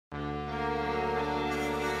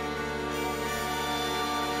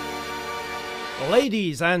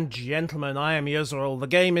Ladies and gentlemen, I am Yuzril, the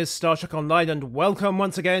game is Star Trek Online, and welcome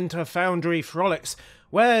once again to Foundry Frolics,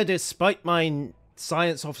 where despite my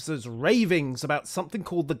science officer's ravings about something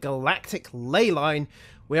called the Galactic Ley Line,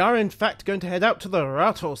 we are in fact going to head out to the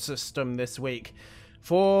Rator system this week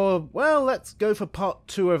for, well, let's go for part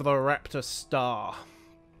 2 of the Raptor star.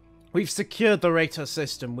 We've secured the Rator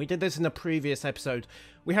system. We did this in a previous episode.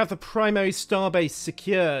 We have the primary starbase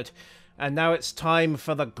secured. And now it's time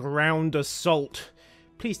for the ground assault.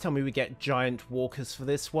 Please tell me we get giant walkers for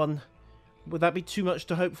this one. Would that be too much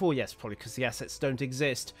to hope for? Yes, probably because the assets don't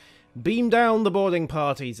exist. Beam down the boarding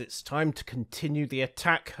parties. It's time to continue the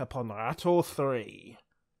attack upon Rator III.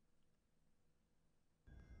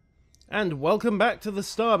 And welcome back to the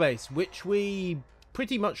starbase, which we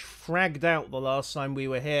pretty much fragged out the last time we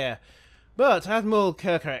were here. But Admiral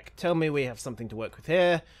Kirkrek, tell me we have something to work with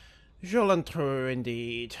here. Jolantro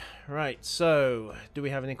indeed. Right, so, do we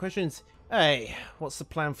have any questions? Hey, what's the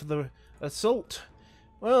plan for the assault?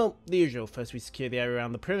 Well, the usual. First we secure the area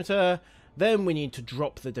around the perimeter, then we need to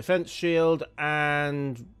drop the defense shield,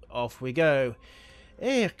 and off we go.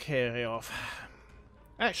 Kiryov.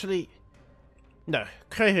 Actually, no,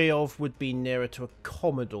 Kiryov would be nearer to a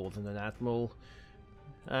Commodore than an Admiral,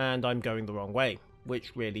 and I'm going the wrong way.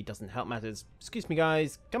 Which really doesn't help matters. Excuse me,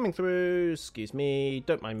 guys. Coming through. Excuse me.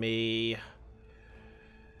 Don't mind me.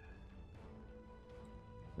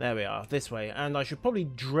 There we are. This way. And I should probably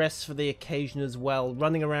dress for the occasion as well.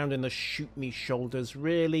 Running around in the shoot-me shoulders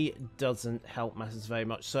really doesn't help matters very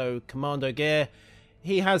much. So, Commando gear.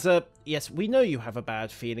 He has a... Yes, we know you have a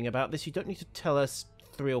bad feeling about this. You don't need to tell us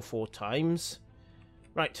 3 or 4 times.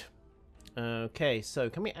 Right. Okay, so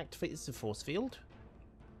can we activate the force field?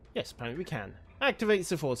 Yes, apparently we can. Activates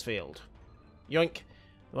the force field. Yoink.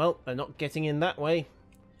 Well, they're not getting in that way.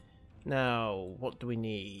 Now, what do we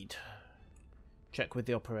need? Check with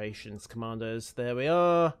the operations commanders. There we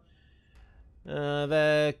are.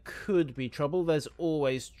 There could be trouble. There's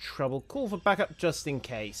always trouble. Call for backup just in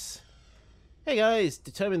case. Hey guys,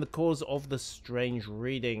 determine the cause of the strange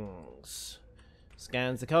readings.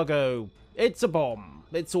 Scans the cargo. It's a bomb.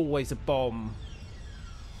 It's always a bomb.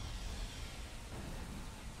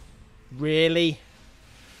 Really?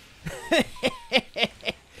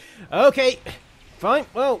 Okay, fine.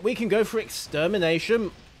 Well, we can go for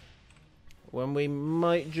extermination when we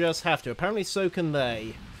might just have to. Apparently so can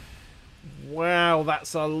they. Wow,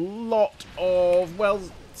 that's a lot of, well,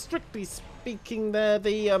 strictly speaking there,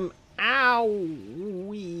 the, ow! Ow,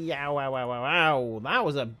 ow, ow, ow, ow. That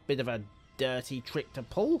was a bit of a dirty trick to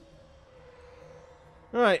pull.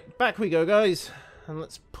 Right, back we go, guys. And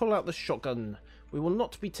let's pull out the shotgun. We will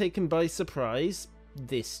not be taken by surprise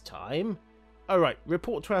this time. Alright,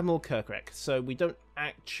 report to Admiral Kirkrek. So we don't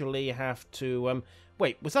actually have to...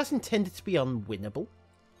 Wait, was that intended to be unwinnable?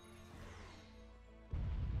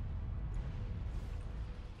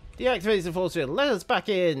 Deactivate the force field. Let us back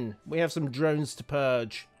in. We have some drones to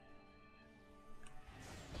purge.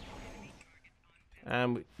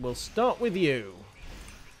 And we'll start with you.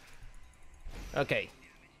 Okay.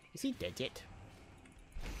 Is he dead yet?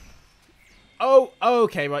 Oh,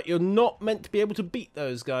 okay, right, you're not meant to be able to beat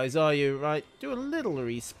those guys, are you? Right, do a little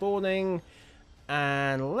respawning,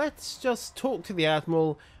 and let's just talk to the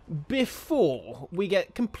Admiral before we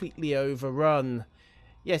get completely overrun.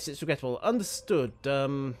 Yes, it's regrettable. Understood.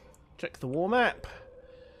 Check the war map.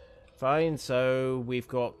 Fine, so we've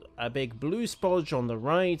got a big blue splodge on the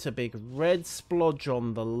right, a big red splodge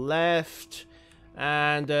on the left,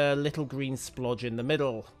 and a little green splodge in the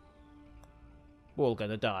middle. We're all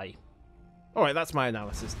gonna die. Alright, that's my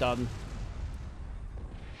analysis done.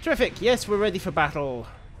 Terrific, yes, we're ready for battle.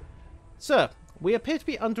 Sir, we appear to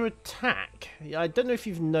be under attack. I don't know if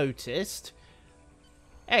you've noticed.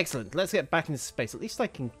 Excellent, let's get back into space. At least I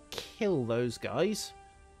can kill those guys.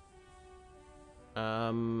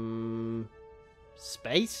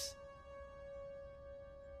 Space?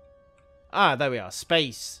 Ah, there we are,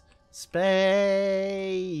 space. Space!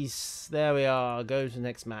 There we are, go to the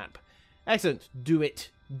next map. Excellent, do it.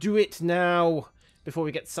 Do it now, before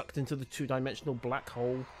we get sucked into the 2-dimensional black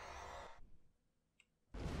hole.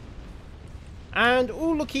 And,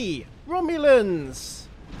 oh looky, Romulans!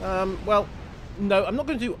 Well, no, I'm not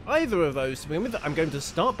going to do either of those to begin with. I'm going to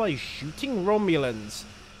start by shooting Romulans,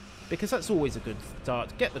 because that's always a good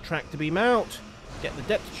start. Get the tractor beam out, get the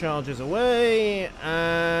depth charges away,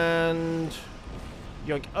 and...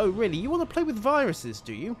 Yoink. Oh, really? You want to play with viruses,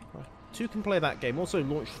 do you? 2 can play that game. Also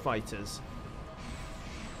launch fighters.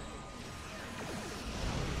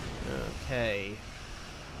 Okay.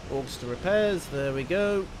 Orgs to repairs. There we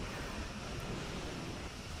go.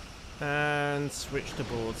 And switch to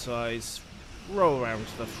board size. roll around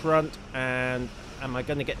to the front, and am I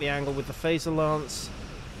going to get the angle with the phaser lance?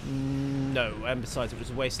 No, and besides it was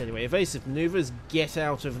a waste anyway. Evasive maneuvers, get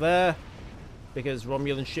out of there, because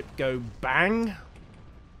Romulan ship go bang.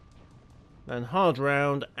 Then hard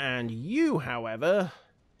round, and you, however,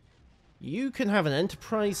 you can have an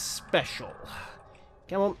Enterprise special.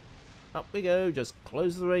 Come on, up we go, just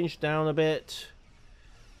close the range down a bit.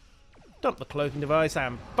 Dump the cloaking device,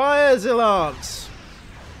 and fire the lance!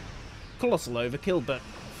 Colossal overkill, but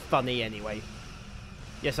funny anyway.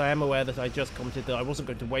 Yes, I am aware that I just commented that I wasn't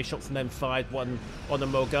going to waste shots and then fired one on a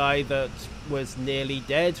Mogai that was nearly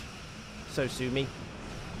dead. So sue me.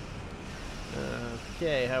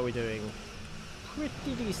 Okay, how are we doing?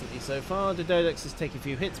 Pretty decently so far. The Dedex is taking a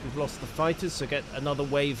few hits. We've lost the fighters, so get another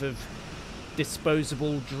wave of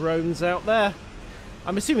disposable drones out there.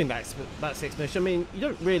 I'm assuming that's the explanation. I mean, you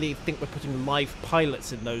don't really think we're putting live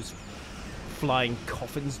pilots in those flying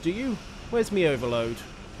coffins, do you? Where's me overload?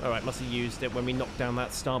 Alright, must have used it when we knocked down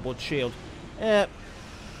that starboard shield.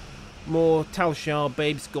 More Tal Shiar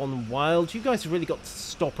babes gone wild. You guys have really got to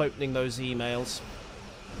stop opening those emails.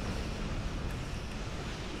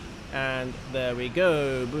 And there we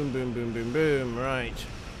go. Boom, boom, boom, boom, boom. Right.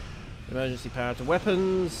 Emergency power to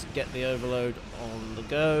weapons. Get the overload on the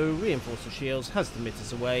go. Reinforce the shields. Has the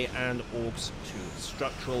emitters away. And orgs to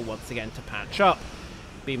structural once again to patch up.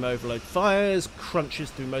 Beam overload fires. Crunches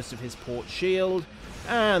through most of his port shield.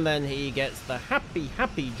 And then he gets the happy,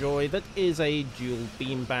 happy joy that is a dual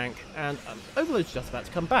beam bank. And overload's just about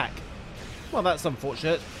to come back. Well, that's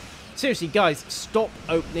unfortunate. Seriously, guys, stop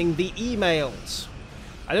opening the emails.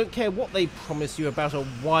 I don't care what they promise you about a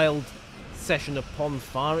wild session upon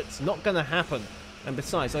fire. It's not going to happen. And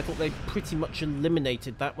besides, I thought they pretty much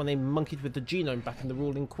eliminated that when they monkeyed with the genome back in the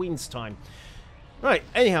ruling Queen's time. Right,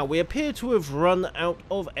 anyhow, we appear to have run out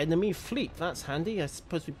of enemy fleet. That's handy. I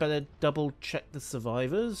suppose we better double check the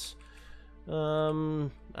survivors.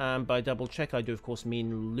 And by double check, I do of course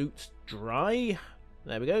mean loot dry.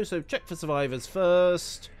 There we go. So check for survivors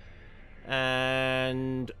first.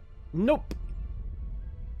 And nope.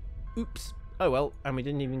 Oops. Oh well, and we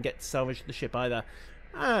didn't even get to salvage the ship either.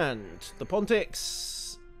 And the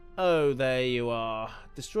Pontics. Oh, there you are.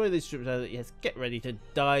 Destroy these ships. Yes, get ready to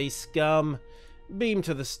die, scum. Beam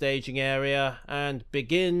to the staging area and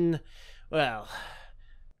begin, well,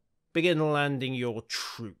 begin landing your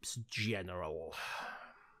troops, General.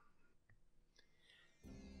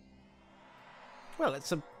 Well,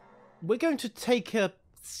 we're going to take a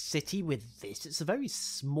city with this. It's a very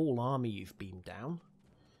small army you've beamed down.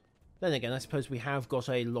 Then again, I suppose we have got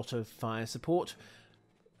a lot of fire support,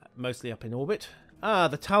 mostly up in orbit. Ah,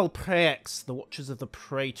 the Tal Prex, the Watchers of the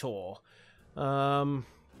Praetor.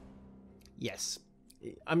 Yes.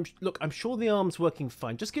 Look, I'm sure the arm's working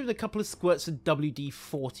fine. Just give it a couple of squirts of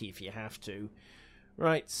WD-40 if you have to.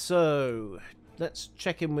 Right, so let's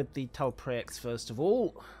check in with the Tal Prex first of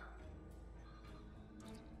all.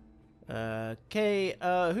 Okay,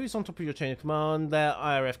 who's on top of your chain of command? They're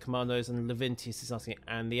IRF commandos, and Levintius is asking,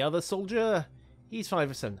 and the other soldier? He's 5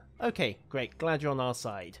 of 7. Okay, great, glad you're on our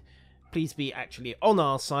side. Please be actually on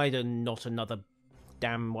our side and not another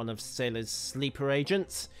damn one of Sailor's sleeper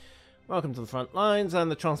agents. Welcome to the front lines,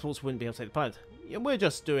 and the transports wouldn't be able to take the planet. Yeah, we're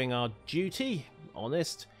just doing our duty,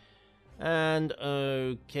 honest. And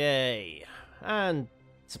okay. And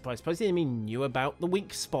surprise, surprise, the enemy knew about the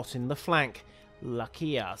weak spot in the flank.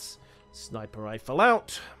 Lucky us. Sniper rifle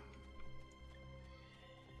out.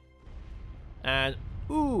 And,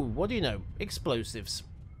 ooh, what do you know? Explosives.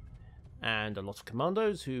 And a lot of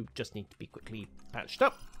commandos who just need to be quickly patched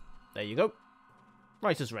up. There you go.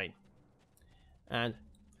 Right as rain. And,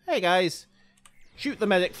 hey guys, shoot the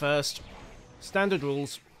medic first. Standard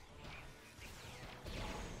rules.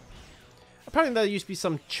 Apparently there used to be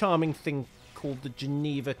some charming thing called the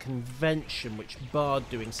Geneva Convention, which barred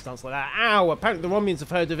doing stunts like that. Ow! Apparently the Romulans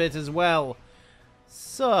have heard of it as well.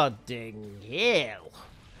 Sodding hell.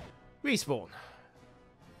 Respawn.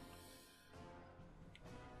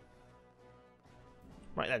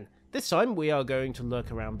 Right then, this time we are going to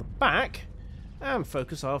lurk around the back and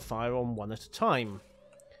focus our fire on one at a time.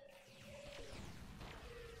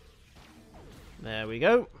 There we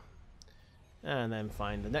go. And then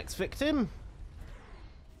find the next victim.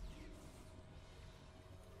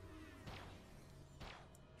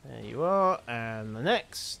 There you are, and the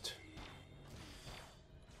next.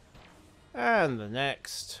 And the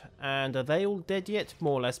next. And are they all dead yet?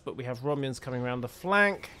 More or less, but we have Romulans coming around the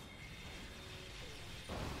flank.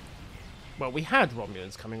 Well, we had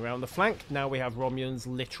Romulans coming around the flank, now we have Romulans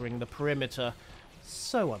littering the perimeter.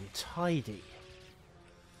 So untidy.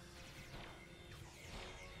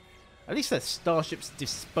 At least their starships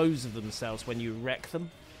dispose of themselves when you wreck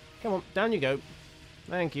them. Come on, down you go.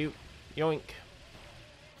 Thank you. Yoink.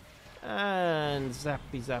 And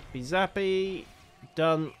zappy, zappy, zappy.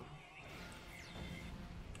 Done.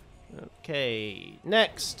 Okay,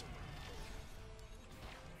 next.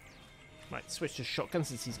 Right, switch to shotgun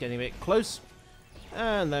since he's getting a bit close.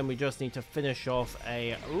 And then we just need to finish off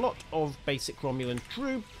a lot of basic Romulan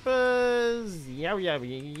troopers. Yow, yow,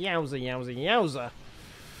 yowza, yowza, yowza.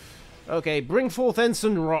 Okay, bring forth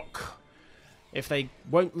Ensign Rock. If they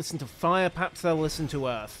won't listen to fire, perhaps they'll listen to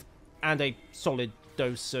earth. And a solid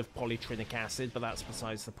dose of polytrinic acid, but that's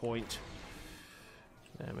besides the point.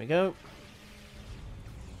 There we go.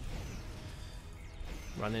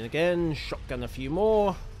 Run in again, shotgun a few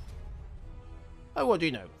more. Oh, what do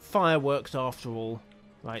you know? Fire worked after all.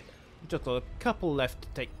 Right, just got a couple left to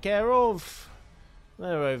take care of.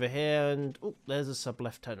 They're over here, and oh, there's a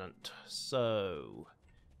sub-lieutenant. So,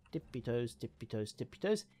 tippy toes, tippy toes, tippy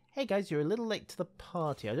toes. Hey guys, you're a little late to the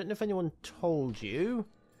party. I don't know if anyone told you.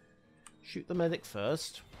 Shoot the medic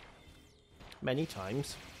first. Many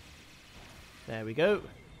times. There we go.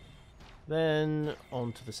 Then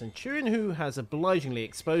on to the Centurion, who has obligingly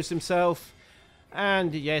exposed himself.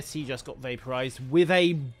 And yes, he just got vaporized with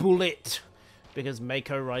a bullet. Because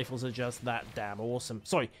Mako rifles are just that damn awesome.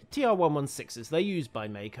 Sorry, TR-116s. They're used by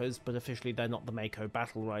Makos, but officially they're not the Mako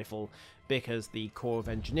battle rifle. Because the Corps of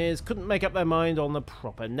Engineers couldn't make up their mind on the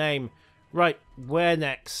proper name. Right, where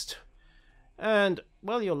next? And,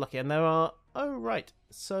 well, you're lucky. And there are... Oh, right.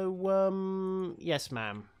 So, yes,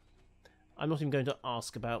 ma'am. I'm not even going to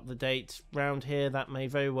ask about the date round here. That may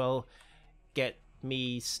very well get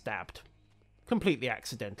me stabbed. Completely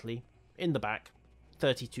accidentally. In the back.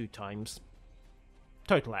 32 times.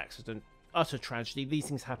 Total accident. Utter tragedy. These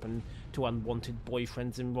things happen to unwanted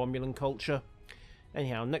boyfriends in Romulan culture.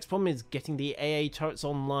 Anyhow, next problem is getting the AA turrets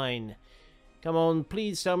online. Come on,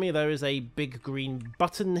 please tell me there is a big green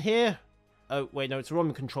button here. Oh, wait, no, it's a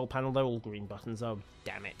Romulan control panel. They're all green buttons. Oh,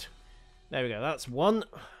 damn it. There we go. That's one.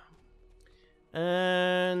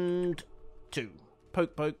 And two.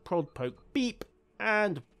 Poke, poke, prod, poke, beep.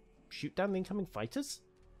 And shoot down the incoming fighters?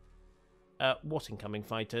 What incoming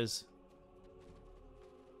fighters?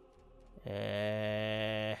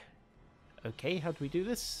 Okay, how do we do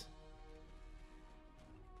this?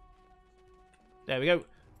 There we go.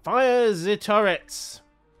 Fire the turrets!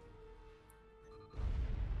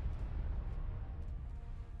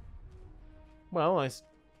 Well,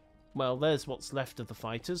 there's what's left of the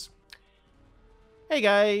fighters. Hey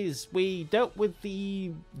guys, we dealt with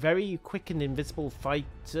the very quick and invisible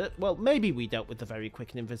fighter. Well, maybe we dealt with the very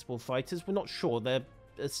quick and invisible fighters. We're not sure. There's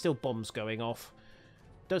still bombs going off.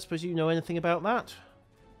 Don't suppose you know anything about that?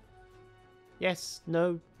 Yes,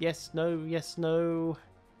 no, yes, no, yes, no.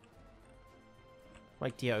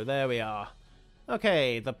 Rightio, there we are.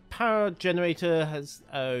 Okay, the power generator has...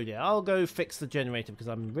 Oh dear, I'll go fix the generator because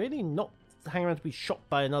I'm really not hanging around to be shot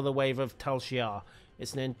by another wave of Tal Shiar.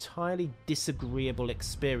 It's an entirely disagreeable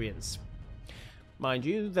experience. Mind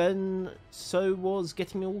you, then, so was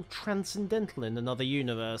getting all transcendental in another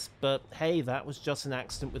universe, but hey, that was just an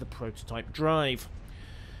accident with a prototype drive.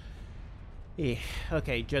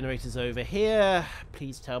 Okay, generator's over here.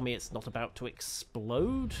 Please tell me it's not about to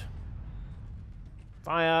explode.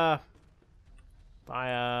 Fire!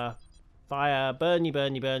 Fire! Fire! Burny,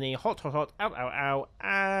 burny, burny! Hot, hot, hot! Ow, ow, ow!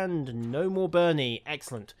 And no more burny!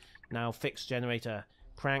 Excellent! Now fix generator.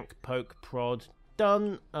 Crank, poke, prod.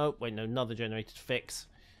 Done! Oh, wait, no, another generator to fix.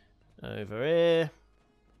 Over here.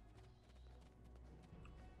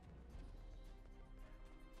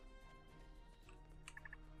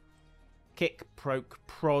 Kick, poke,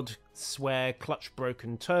 prod, swear, clutch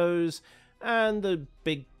broken toes. And the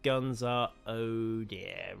big guns are, oh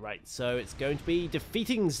dear. Right, so it's going to be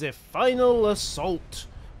defeating the final assault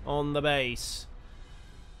on the base.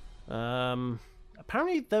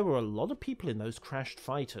 Apparently there were a lot of people in those crashed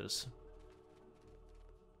fighters.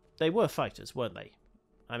 They were fighters, weren't they?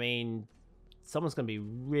 I mean, someone's going to be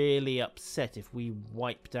really upset if we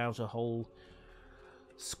wiped out a whole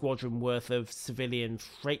squadron worth of civilian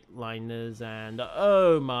freightliners and,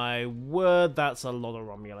 oh my word, that's a lot of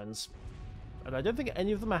Romulans. And I don't think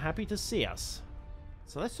any of them are happy to see us.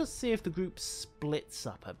 So let's just see if the group splits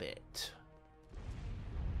up a bit.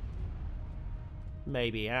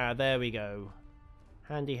 Maybe. Ah, there we go.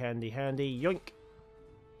 Handy, handy, handy. Yoink.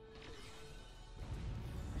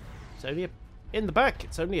 It's only in the back.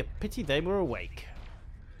 It's only a pity they were awake.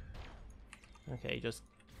 Okay, just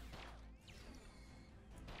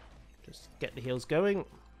get the heals going.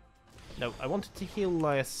 No, I wanted to heal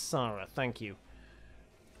Lyasara. Thank you.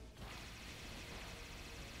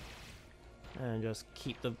 And just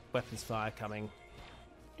keep the weapons fire coming.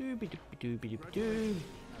 Dooby-dooby-dooby-dooby-doo.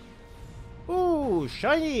 Ooh,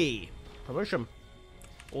 shiny! Promotion.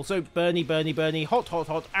 Also, Bernie, Bernie, Bernie. Hot, hot,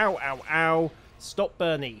 hot. Ow, ow, ow. Stop,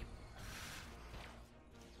 Bernie.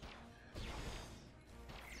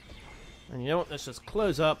 And you know what? Let's just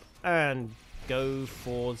close up and go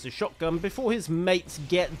for the shotgun before his mates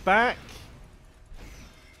get back.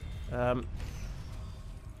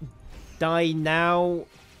 Die now.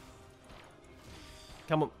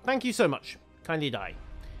 Come on. Thank you so much. Kindly die.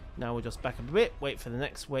 Now we'll just back up a bit. Wait for the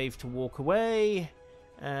next wave to walk away.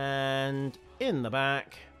 And in the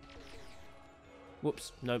back.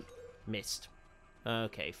 Whoops. Nope. Missed.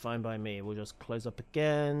 Okay. Fine by me. We'll just close up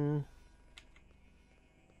again.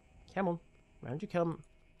 Come on. Round you come.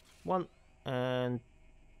 One. And...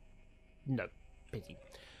 no. Pity.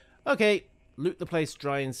 Okay. Loot the place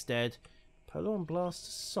dry instead. Polar and Blast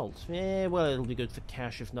Assault. Yeah, well, it'll be good for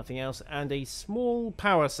cash if nothing else. And a small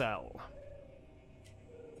power cell.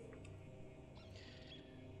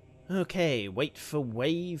 Okay, wait for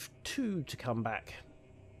Wave 2 to come back.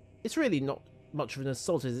 It's really not much of an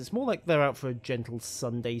assault, is it? It's more like they're out for a gentle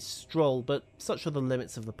Sunday stroll, but such are the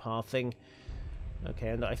limits of the pathing. Okay,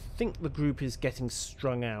 and I think the group is getting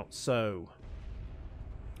strung out, so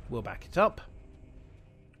we'll back it up.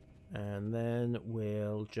 And then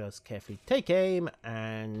we'll just carefully take aim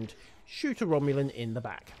and shoot a Romulan in the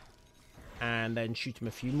back. And then shoot him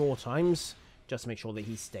a few more times, just to make sure that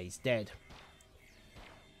he stays dead.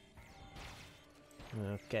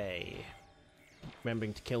 Okay.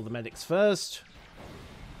 Remembering to kill the medics first.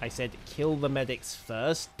 I said kill the medics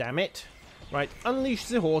first, damn it. Right, unleash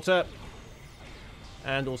the Horta.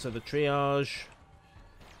 And also the triage.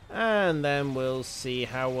 And then we'll see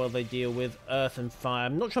how well they deal with earth and fire.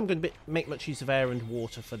 I'm not sure I'm going to make much use of air and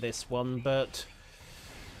water for this one, but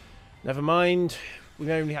never mind. We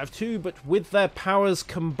may only have two, but with their powers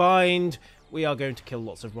combined, we are going to kill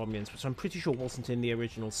lots of Romulans, which I'm pretty sure wasn't in the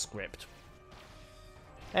original script.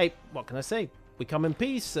 Hey, what can I say? We come in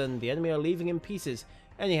peace, and the enemy are leaving in pieces.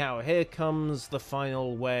 Anyhow, here comes the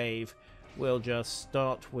final wave. We'll just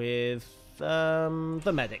start with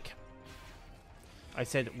the medic. I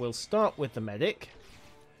said we'll start with the medic.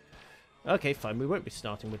 Okay, fine. We won't be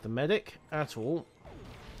starting with the medic at all.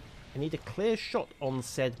 I need a clear shot on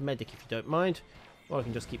said medic, if you don't mind. Or I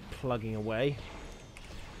can just keep plugging away.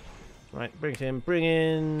 Right, bring it in. Bring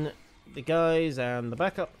in the guys and the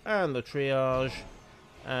backup and the triage.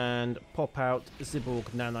 And pop out Ziborg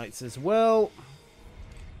nanites as well.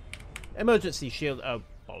 Emergency shield. Oh,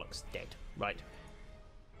 bollocks. Dead. Right.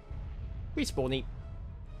 Respawny.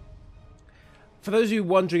 For those of you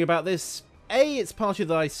wondering about this, A, it's partly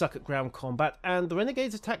that I suck at ground combat, and the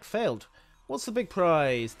Renegade's attack failed. What's the big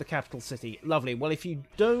prize? The capital city. Lovely. Well, if you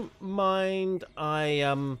don't mind, I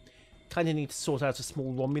kind of need to sort out a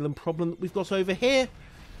small Romulan problem that we've got over here.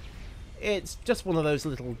 It's just one of those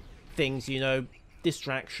little things, you know,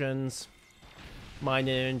 distractions,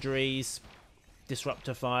 minor injuries,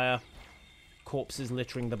 disruptor fire, corpses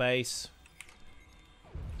littering the base.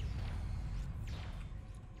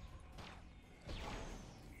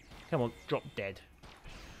 Come on, drop dead.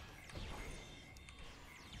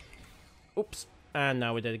 Oops. And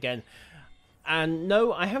now we're dead again. And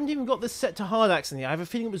no, I haven't even got this set to hard axe in here. I have a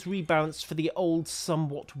feeling it was rebalanced for the old,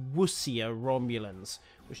 somewhat wussier Romulans,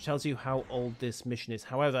 which tells you how old this mission is.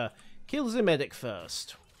 However, kill the medic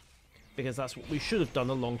first, because that's what we should have done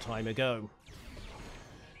a long time ago.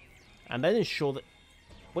 And then ensure that...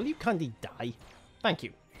 will you kindly die? Thank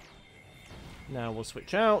you. Now we'll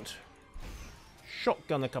switch out.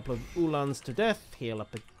 Shotgun a couple of Ulans to death. Heal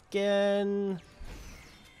up again.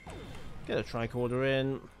 Get a tricorder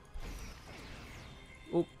in.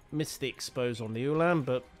 Oh, missed the expose on the Ulan,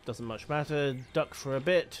 but doesn't much matter. Duck for a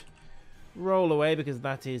bit. Roll away, because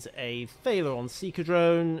that is a failure on Seeker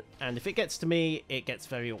Drone. And if it gets to me, it gets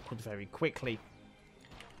very awkward very quickly.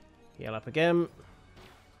 Heal up again.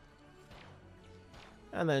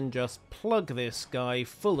 And then just plug this guy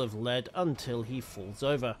full of lead until he falls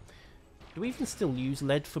over. Do we even still use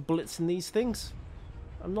lead for bullets in these things?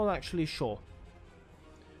 I'm not actually sure.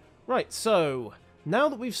 Right, so now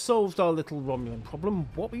that we've solved our little Romulan problem,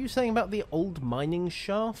 what were you saying about the old mining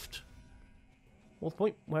shaft? North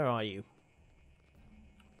Point, where are you?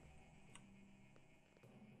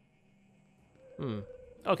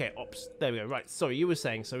 Okay, ops. There we go. Right, sorry, you were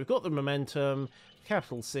saying. So we've got the momentum,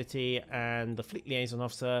 capital city, and the fleet liaison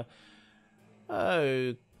officer.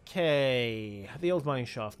 Okay, the old mining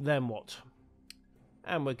shaft, then what?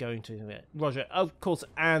 And we're going to... Roger, of course,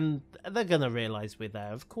 and they're going to realise we're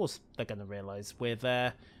there. Of course they're going to realise we're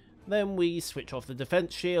there. Then we switch off the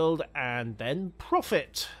defence shield, and then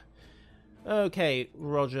profit. Okay,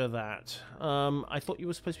 roger that. I thought you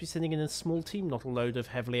were supposed to be sending in a small team, not a load of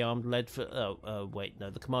heavily armed lead for... Oh, wait, no,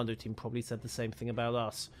 the commando team probably said the same thing about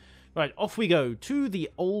us. Right, off we go to the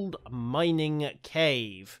old mining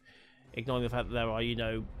cave. Ignoring the fact that there are, you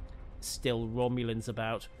know, still Romulans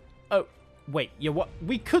about. Oh, wait, you what?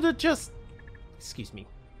 We could have just... Excuse me.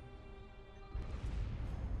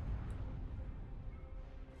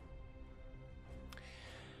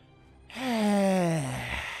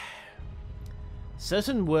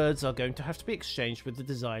 Certain words are going to have to be exchanged with the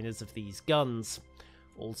designers of these guns.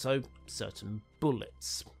 Also, certain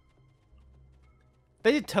bullets.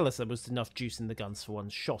 They did tell us there was enough juice in the guns for one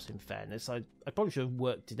shot, in fairness. I probably should have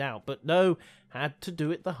worked it out, but no, had to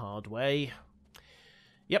do it the hard way.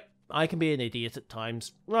 Yep, I can be an idiot at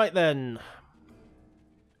times. Right then.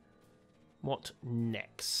 What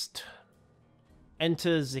next?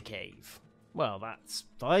 Enter the cave. Well, that's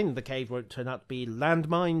fine. The cave won't turn out to be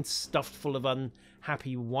landmines stuffed full of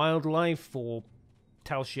unhappy wildlife or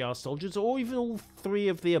Tal Shiar soldiers, or even all three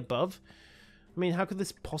of the above. I mean, how could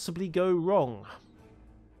this possibly go wrong?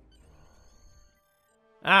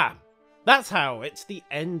 Ah, that's how. It's the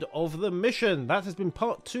end of the mission. That has been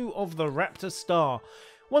part 2 of the Raptor Star.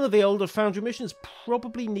 One of the older Foundry missions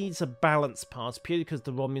probably needs a balance pass, purely because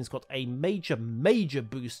the Romulans got a major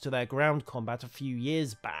boost to their ground combat a few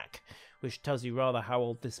years back, which tells you rather how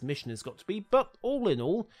old this mission has got to be, but all in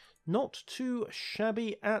all, not too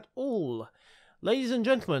shabby at all. Ladies and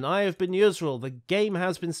gentlemen, I have been Yusril. The game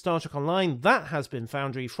has been Star Trek Online. That has been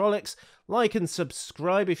Foundry Frolics. Like and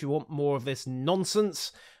subscribe if you want more of this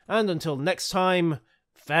nonsense. And until next time,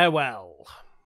 farewell.